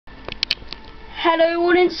Hello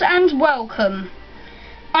audience and welcome.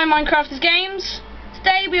 I'm minecraftedsgames.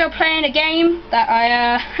 Today we are playing a game that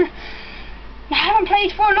I haven't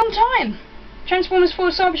played for a long time. Transformers 4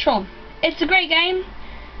 Cybertron. It's a great game.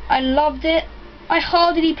 I loved it. I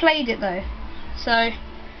hardly played it though. So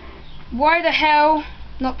why the hell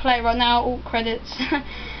not play it right now? All credits.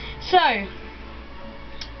 So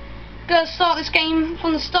gonna start this game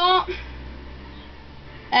from the start.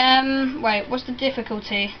 Wait, what's the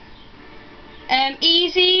difficulty?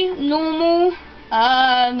 Easy, normal,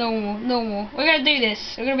 normal. We're gonna do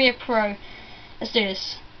this. We're gonna be a pro. Let's do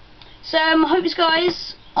this. So I hope you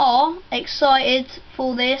guys are excited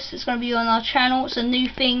for this. It's gonna be on our channel. It's a new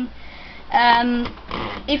thing.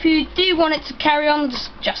 If you do want it to carry on,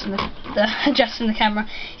 just adjusting the camera.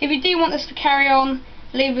 If you do want this to carry on,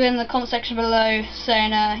 leave it in the comment section below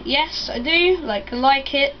saying yes, I do, like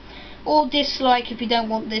it, or dislike if you don't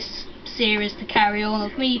want this series to carry on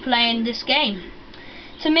of me playing this game.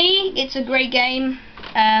 To me, it's a great game.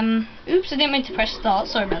 Oops, I didn't mean to press start.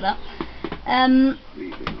 Sorry about that.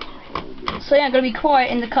 So yeah, I'm gonna be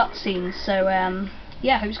quiet in the cutscenes. So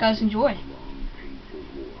yeah, hope you guys enjoy.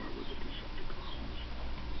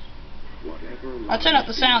 I'll turn up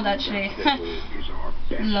the sound actually.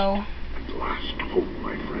 Low. Last hope,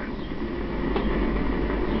 my friend.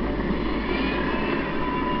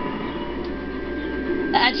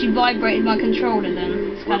 That actually vibrated my controller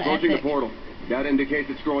then. It's kind of approaching epic. the portal. That indicates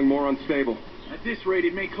it's growing more unstable. At this rate,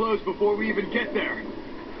 it may close before we even get there.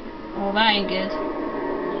 Oh, that ain't good.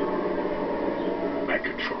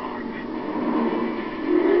 Megatron.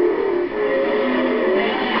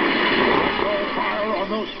 Throw fire on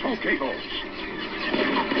those tow cables.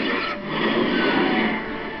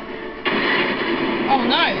 Oh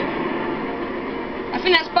no! I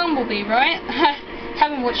think that's Bumblebee, right?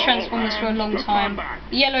 Haven't watched Transformers for a long time.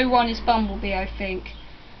 The yellow one is Bumblebee, I think.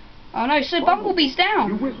 Oh no, so Bumblebee's You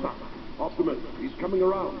down! with that? Optimus, he's coming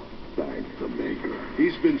around. Thank the Maker.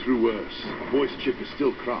 He's been through worse. Voice chip is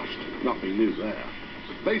still crushed. Nothing new there.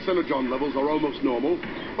 Base energon levels are almost normal.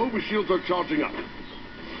 Overshields are charging up.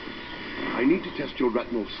 I need to test your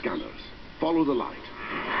retinal scanners. Follow the light.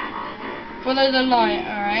 Follow the light,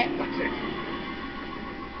 alright. That's it.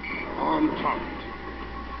 On target.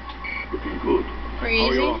 Looking good. Pretty How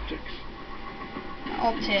are easy. your optics?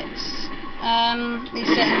 Optics. These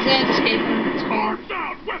settings there, just keep them. It's cool. Arms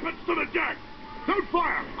out! Weapons to the deck! Don't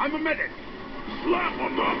fire! I'm a medic! Slap a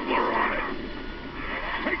muffler on it!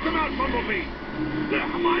 Take them out, Bumblebee! They're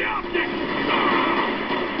my optics!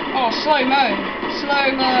 Oh, slow-mo.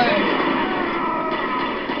 Slow-mo.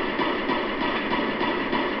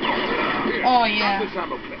 Oh yeah.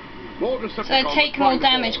 So they take more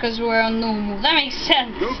damage because we're on normal. That makes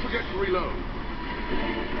sense. Don't forget to reload.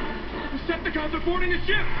 Decepticons are boarding the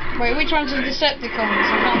ship. Wait, which ones are Decepticons?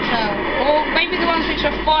 I can't tell. Or maybe the ones which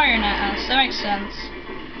are firing at us. That makes sense.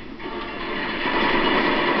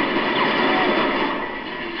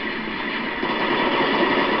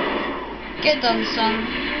 Get done, son.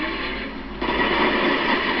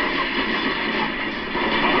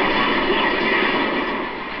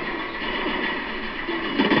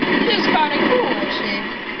 This is kind of cool, actually.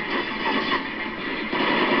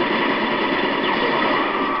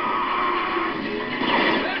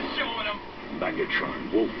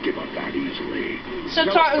 Megatron won't give up that easily.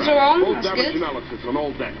 Subtitles are on. Full That's damage good. analysis on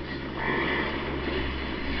all decks.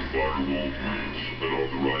 Firewall breach and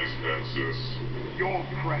authorized access. Your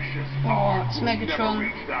precious Oh, it's Megatron.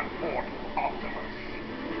 reach that port, Optimus.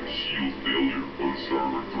 Shield failure on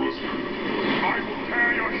starboard thruster. I will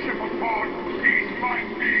tear your ship apart, piece by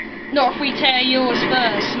piece. Not if we tear yours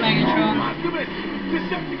first, Megatron. Optimus,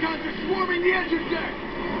 Decepticons are swarming the engine deck.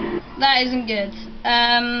 That isn't good.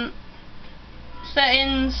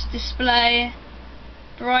 Settings, display,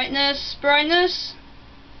 brightness.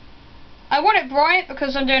 I want it bright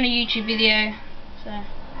because I'm doing a YouTube video. So,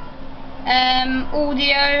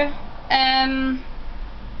 audio,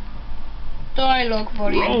 dialogue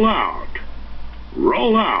volume. Roll out.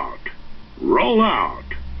 Roll out. Roll out.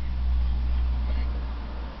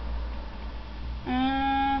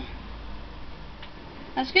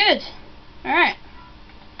 That's good. All right.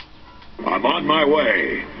 I'm on my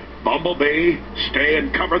way. Bumblebee, stay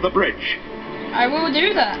and cover the bridge. I will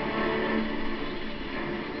do that.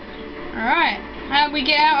 Alright. How do we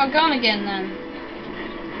get out our gun again then?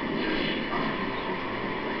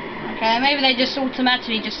 Okay, maybe they just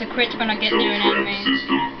automatically just crit when I get near an Teletrap enemy.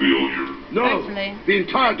 system failure. No, Hopefully. the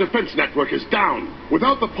entire defense network is down.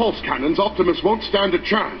 Without the pulse cannons, Optimus won't stand a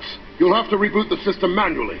chance. You'll have to reboot the system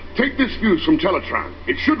manually. Take this fuse from Teletran.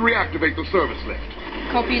 It should reactivate the service lift.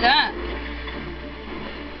 Copy that.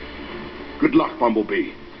 Good luck,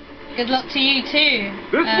 Bumblebee. Good luck to you too.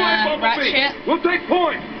 This way, Bumblebee. Ratchet. We'll take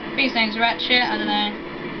point. His name's Ratchet. I don't know.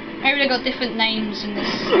 Maybe they got different names in this.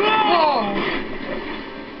 Whoa!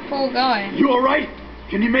 Poor guy. You all right?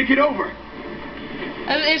 Can you make it over?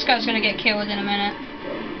 This guy's gonna get killed in a minute.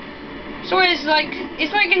 So it's like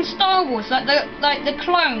in Star Wars, like the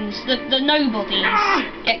clones, the nobodies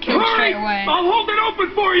get killed straight away. I'll hold it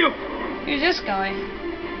open for you. Who's this guy?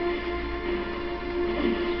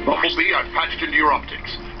 Bumblebee, I've patched into your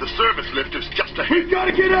optics. The service lift is just ahead. We've got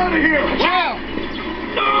to get out of here. Wow!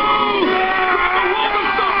 No!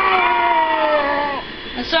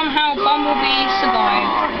 And somehow Bumblebee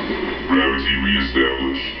survived. Gravity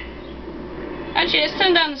reestablished. Actually, let's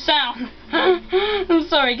turn down the sound. I'm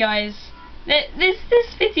sorry, guys. This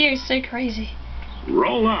video is so crazy.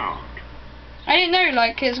 Roll out. I didn't know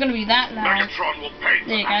like it was gonna be that loud. Megatron will pay.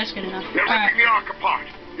 There you go, that's good enough. They're Alright. ripping the arc apart.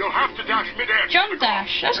 You'll have to dash midair. Jump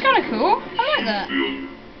dash. That's kind of cool. I like that.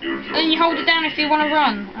 Then you hold it down if you want to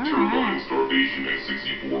run. Turbine starvation at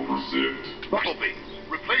 64%. Bumblebee,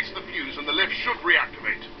 replace the fuse and the lift should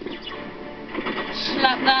reactivate.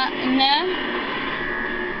 Slap that in there.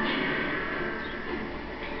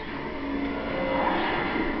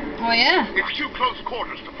 Oh yeah. It's too close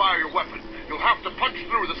quarters to fire your weapon. You'll have to punch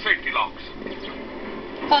through the safety locks.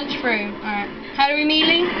 Punch through. Alright. How do we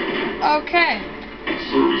melee? Okay.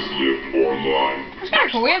 Service lift online. That's kind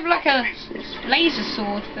of cool. We have like a laser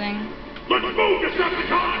sword thing. Let's move,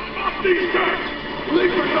 Decepticons! Off these tanks!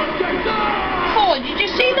 Leapers on deck! Oh, did you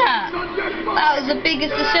see that? That was the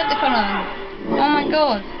biggest Decepticon of them. Oh my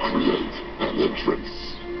god.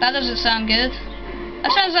 That doesn't sound good.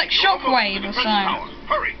 That sounds like Shockwave or something.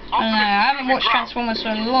 Hurry! I don't know, I haven't watched Transformers for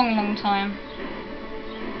a long time.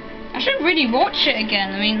 I should really watch it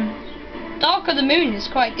again. I mean, Dark of the Moon is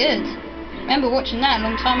quite good. Remember watching that a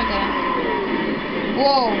long time ago.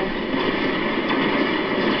 Whoa.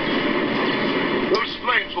 Those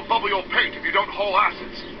flames will bubble your paint if you don't haul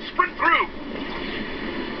asses. Sprint through!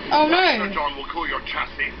 Oh no. Cybertron will cool your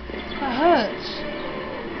chassis. That hurts.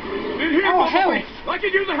 In here, Oh, Bumblebee! health. I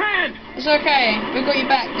can use a hand! It's okay. We've got your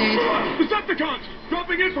back, dude. Decepticons!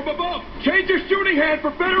 Dropping in from above! Change your shooting hand for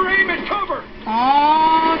better aim and cover!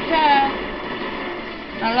 Okay.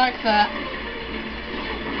 I like that.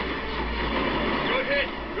 Good hit!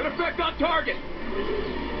 Good effect on target!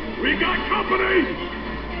 We got company!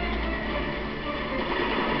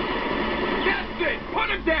 That's it! Put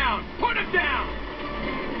him down! Put him down!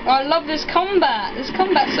 Oh, I love this combat. This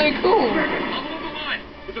combat's so cool. I'll hold the line!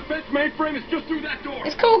 The defense mainframe is just through that door!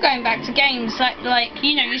 It's cool going back to games like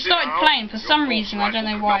you know, you started playing for some reason. I don't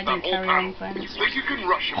know why I don't carry on playing. Think you can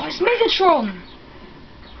rush him? Oh, it's Megatron.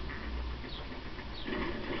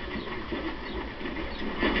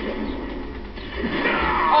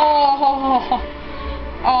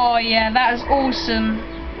 Oh yeah, that is awesome.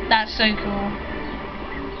 That's so cool.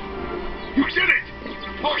 You did it!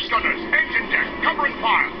 Force gunners, engine deck, covering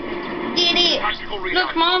fire. Did it! Tactical Look,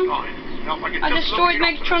 readout Mom. online. Now if I can I just destroyed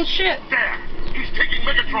locate Megatron's ship. There! He's taking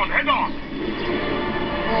Megatron head on!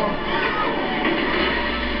 Oh.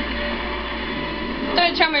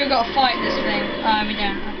 Don't tell me we've got to fight this thing. Oh, we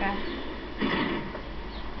don't. Okay.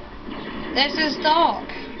 This is dark.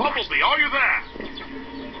 Bumblebee, are you there?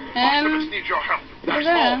 Optimus needs your help. That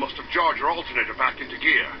there. small must have jarred your alternator back into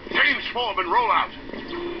gear. Change form and roll out.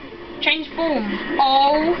 Change form.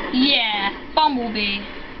 Oh, yeah. Bumblebee.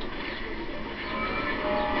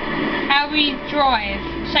 How we drive?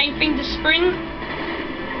 Same thing to sprint?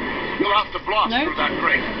 You'll have to blast Nope. through that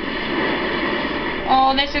grate.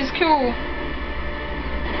 Oh, this is cool.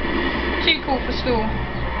 Too cool for school.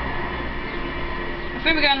 I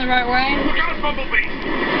think we're going the right way. Look out, Bumblebee!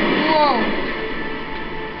 Whoa.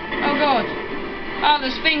 Oh god. Oh,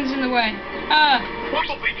 there's things in the way. Ah.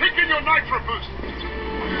 Bumblebee, kick in your nitro boost!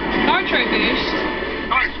 Nitro boost?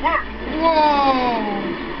 Nice work! Whoa.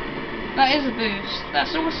 That is a boost.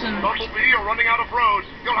 That's awesome. Bumblebee, you're running out of road.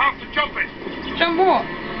 You'll have to jump it. Jump what?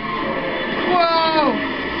 Whoa.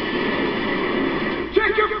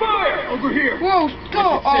 Check your fire! Over here! Whoa.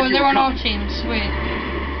 God. Oh, they're on our team. Sweet.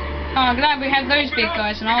 Oh, I'm glad we have those big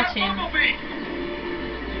guys on our team. Bumblebee!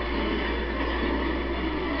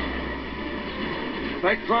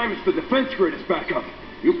 Thank Primus, the defense grid is back up.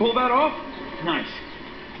 You pull that off? Nice.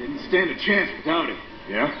 Didn't stand a chance without it.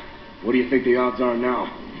 Yeah? What do you think the odds are now?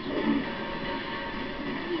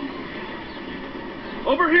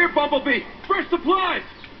 Over here, Bumblebee! Fresh supplies!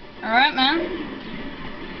 Alright, man.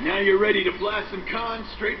 Now you're ready to blast some cons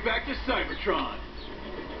straight back to Cybertron.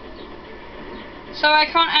 So I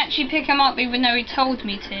can't actually pick him up even though he told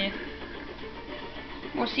me to.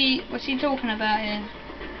 What's he talking about here?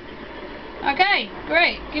 Okay,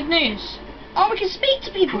 great, good news. Oh, we can speak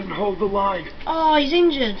to people. Couldn't hold the line. Oh, he's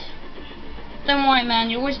injured. Don't worry, man.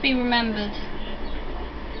 You'll always be remembered.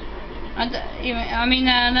 No,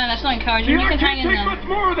 that's not encouraging. You can hang in take there. much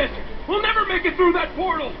more of this. We'll never make it through that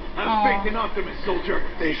portal. Have faith in Optimus, soldier.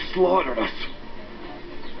 They slaughtered us.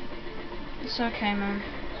 It's okay, man.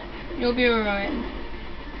 You'll be alright.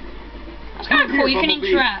 That's kind of cool. You can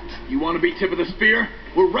interact. You want to be tip of the spear?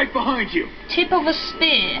 We're right behind you. Tip of a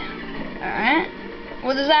spear. Alright.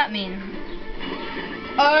 What does that mean?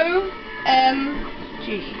 OMG.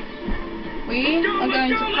 We are going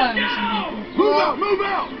to clone some people. Move out! Move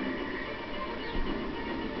out!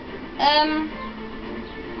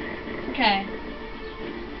 Okay.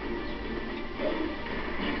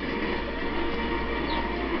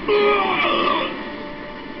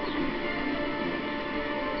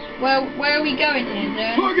 Well, where are we going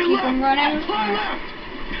here? Target Keep left! on running? Fly left!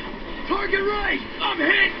 Target right! I'm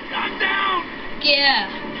hit! I'm down! Yeah.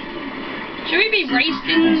 Should we be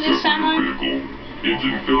wasting this ammo?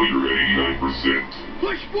 Engine failure at 89%.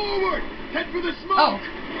 Push forward! Head for the smoke!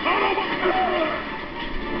 Oh.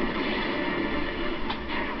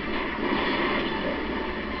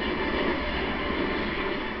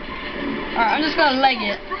 Alright, I'm just gonna leg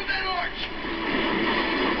it. Through that arch!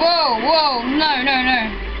 Whoa, whoa, no.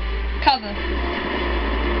 Cover.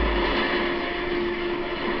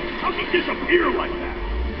 How'd you disappear like that?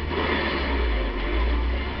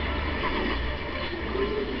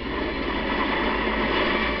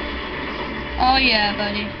 Oh yeah,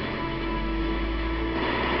 buddy.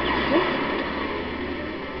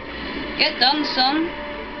 Get done, son.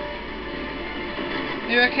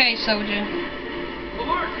 You're okay, soldier.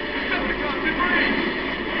 Alert! Decepticons in range!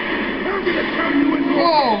 We're gonna turn you into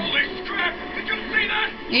Whoa. Holy crap! Did you see that?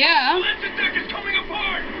 Yeah. The engine deck is coming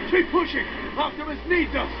apart! Keep pushing! Optimus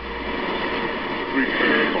needs us!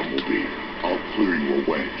 Prepare, Bumblebee. I'll clear you a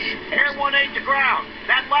wedge. Air 1-8 to ground.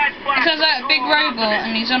 That last It blast. sounds like a big robot,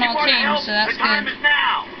 and he's on our team, so that's The time good. is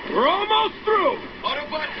now. We're almost through!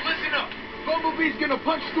 Autobots, listen up! Bumblebee's gonna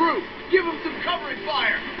punch through! Give him some covering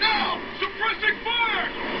fire! Now! Suppressing fire!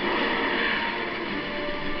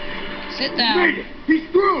 Sit Made down. it! He's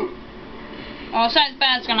through! Oh, something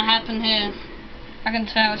bad's gonna happen here. I can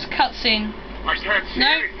tell. It's a cutscene. I can't see No.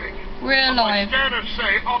 anything. We're My alive. scanners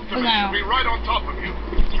say Optimus now. should be right on top of you.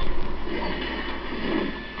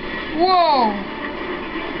 Whoa!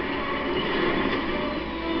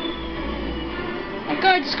 My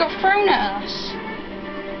God just got thrown at us.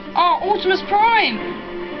 Oh, Optimus Prime!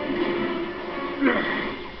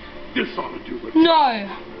 This ought to do it. No!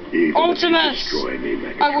 Even Optimus! if you destroy me,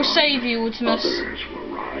 Megatron, I will save you, Optimus. others will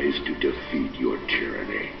rise to defeat your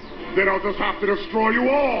tyranny. Then I'll just have to destroy you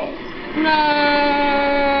all.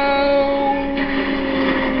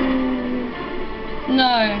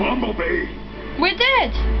 No. Bumblebee. We're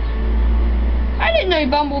dead. I didn't know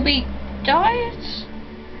Bumblebee died.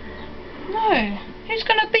 No. Who's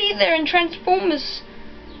gonna be there in Transformers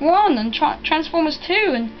 1 and Transformers 2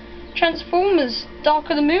 and Transformers Dark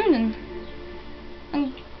of the Moon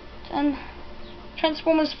and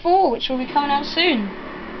Transformers 4, which will be coming out soon.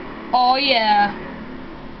 Oh yeah.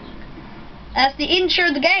 That's the intro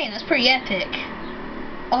of the game. That's pretty epic.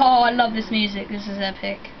 Oh, I love this music. This is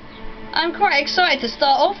epic. I'm quite excited to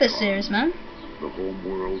start off this series, man. The home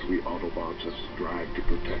world we Autobots have strived to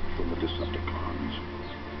protect from the Decepticons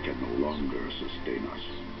can no longer sustain us.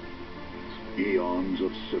 Eons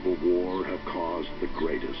of civil war have caused the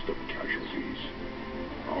greatest of casualties.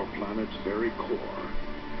 Our planet's very core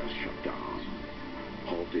has shut down,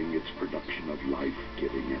 halting its production of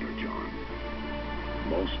life-giving energon.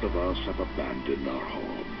 Most of us have abandoned our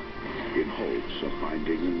home in hopes of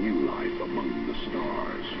finding a new life among the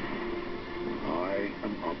stars. I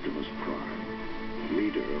am Optimus Prime,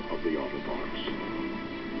 leader of the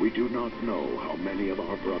Autobots. We do not know how many of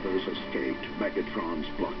our brothers escaped Megatron's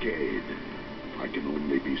blockade. I can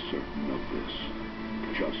only be certain of this.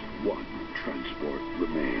 Just one transport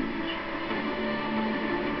remains.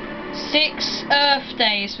 6 Earth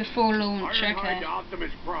days before launch, okay.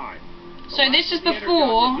 Optimus Prime. So this is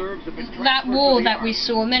before that war that we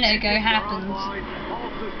saw a minute ago happened.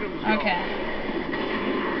 Okay.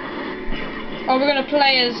 Oh, we're gonna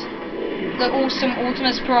play as the awesome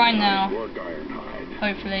Optimus Prime now.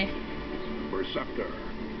 Hopefully. Perceptor,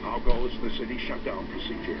 how goes the city shutdown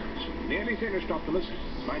procedures? Nearly finished, Optimus.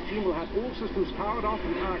 My team will have all systems powered off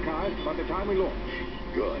and archived by the time we launch.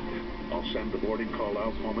 Good. I'll send the boarding call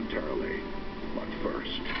out momentarily. But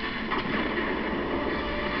first...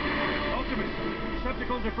 Optimus,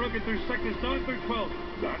 Decepticons have broken through sectors 9 through 12.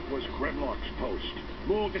 That was Grimlock's post.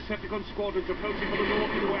 More Decepticon squadrons approaching from the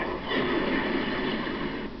north and west.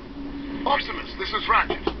 Optimus, this is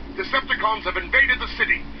Ratchet. Decepticons have invaded the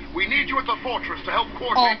city. We need you at the fortress to help Oh,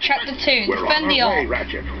 coordinate... chapter 2, We're defend on the our way, Ark.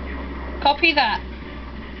 Ratchet. Copy that.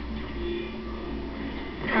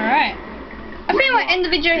 Alright. I think I'll end the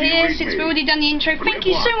video here since we've already done the intro. Thank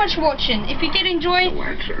you so much for watching. If you did enjoy,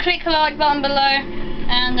 click the like button below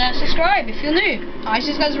and subscribe if you're new.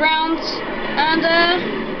 Isis goes round and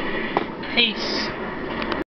peace.